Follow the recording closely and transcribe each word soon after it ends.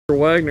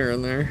Wagner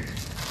in there.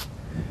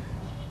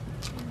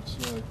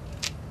 That's right.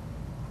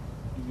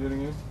 You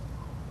getting in?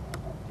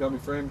 Got me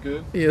framed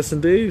good? Yes,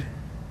 indeed.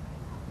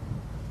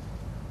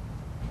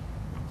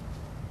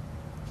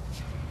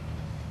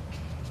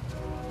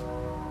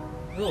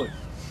 Really?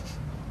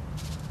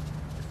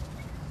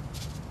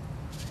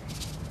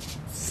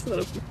 Son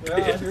of a Yeah, I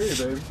bitch. hear you,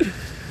 baby.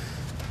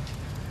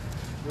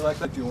 You're like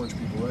that, the orange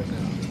people right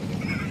now.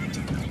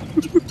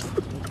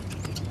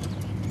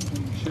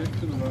 Shake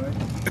to the right.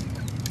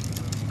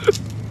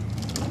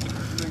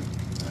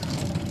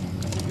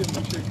 You get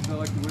my shake because I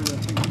like the way that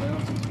thing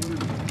bounces.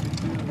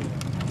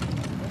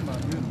 Oh my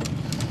goodness.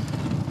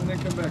 And then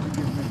come back and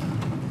get me.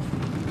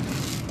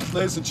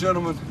 Ladies and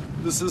gentlemen,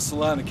 this is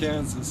Salina,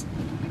 Kansas,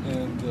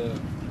 and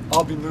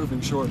I'll be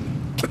moving shortly.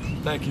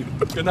 Thank you.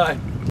 Good night.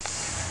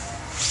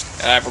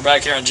 Alright, we're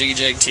back here on Jiggy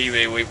Jag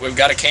TV. We've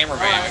got a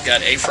cameraman. We've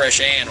got A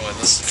Fresh Ann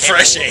with us.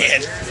 Fresh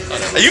Ann.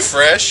 Are you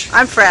fresh?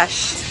 I'm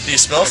fresh. Do you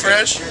smell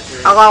fresh?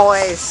 I'll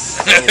always.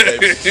 Oh,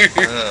 baby.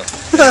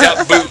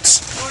 Got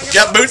boots.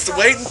 Got boots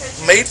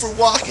made for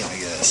walking, I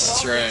guess.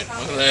 That's right.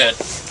 Look at that.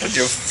 With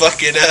your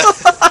fucking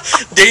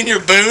Daniel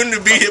Boone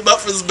to beat him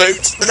up for his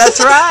boots. That's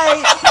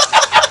right.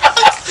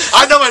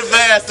 I know my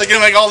best. They're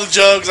gonna make all the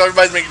jokes.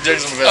 Everybody's making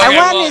jokes on my best. I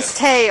want his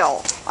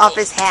tail off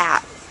his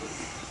hat.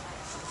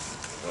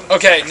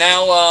 Okay,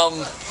 now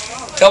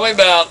tell me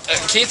about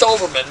Keith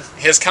Olberman.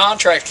 His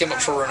contract came up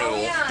for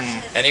renewal,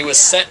 and he was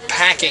sent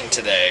packing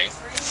today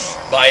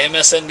by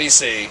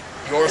MSNBC.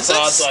 Your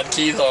thoughts on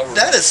Keith Olberman?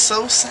 That is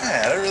so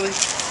sad.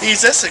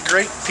 That's a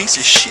great piece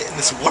of shit in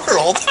this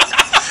world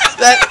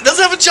that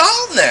doesn't have a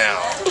job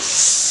now.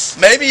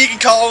 Maybe you can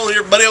call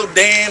your buddy old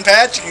Dan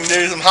Patrick and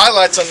do some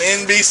highlights on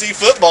NBC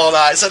football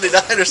night, Sunday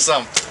night or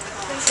something.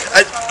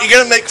 You're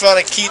gonna make fun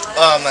of Keith,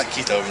 not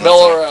Keith Olbermann.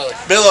 Bill O'Reilly.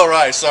 Bill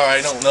O'Reilly, sorry,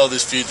 I don't know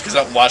this feud because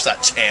I don't watch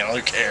that channel,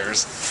 who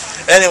cares?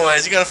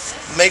 Anyways, you're gonna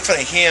make fun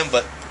of him,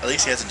 but at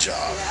least he has a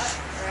job.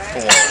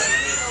 For one.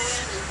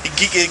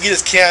 He get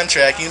his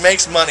contract, he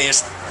makes money,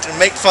 to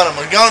make fun of him.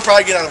 We're gonna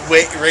probably get on a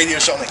radio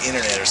show on the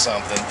internet or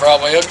something.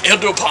 Probably. He'll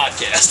do a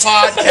podcast.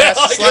 Podcast,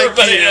 like just like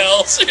everybody you.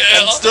 else. Yeah.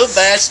 And still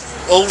bash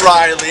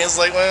O'Reilly. It's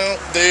like, well,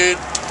 dude,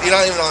 you're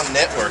not even on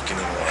network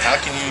anymore. How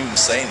can you even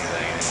say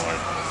anything anymore?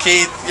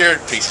 Keith, you're a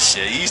piece of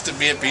shit. You used to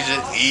be a piece of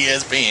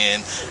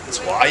ESPN. That's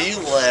why you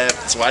left.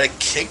 That's why they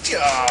kicked you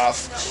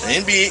off.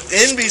 And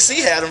NBC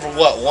had him for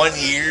what, 1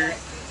 year?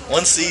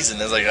 1 season.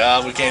 It's like,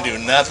 we can't do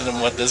nothing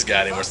with this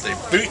guy anymore. So they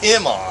boot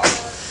him off.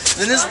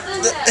 Then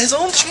his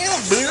own channel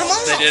booted him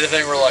off. They did a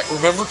thing where, like,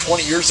 remember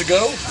 20 years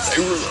ago?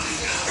 They were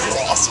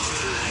awesome.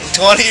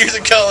 20 years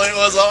ago it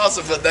was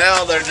awesome, but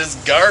now they're just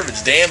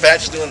garbage. Dan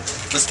Patrick's doing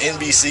this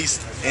NBC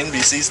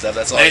stuff.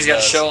 That's all. And he's got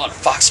a show on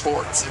Fox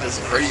Sports. He does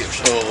a radio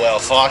show. Oh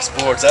well, Fox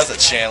Sports. That's a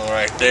channel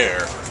right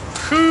there.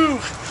 Whew.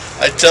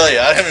 I tell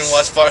you, I haven't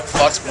watched Fox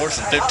Sports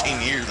in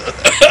 15 years. My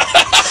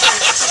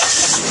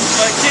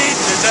kids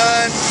are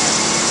done.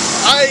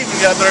 I even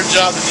got a better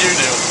job than you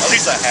do. At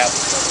least I have.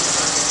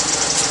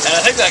 And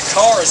I think that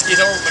car is Keith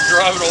Olbermann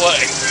driving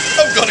away.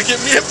 I'm gonna get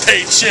me a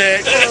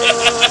paycheck.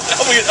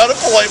 I'm gonna get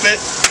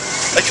unemployment.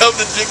 I come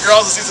to Dick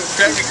Girls and see some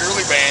crappy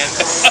girly band.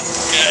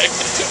 Okay.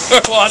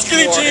 Watch more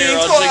here on Jiggy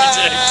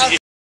Jag TV.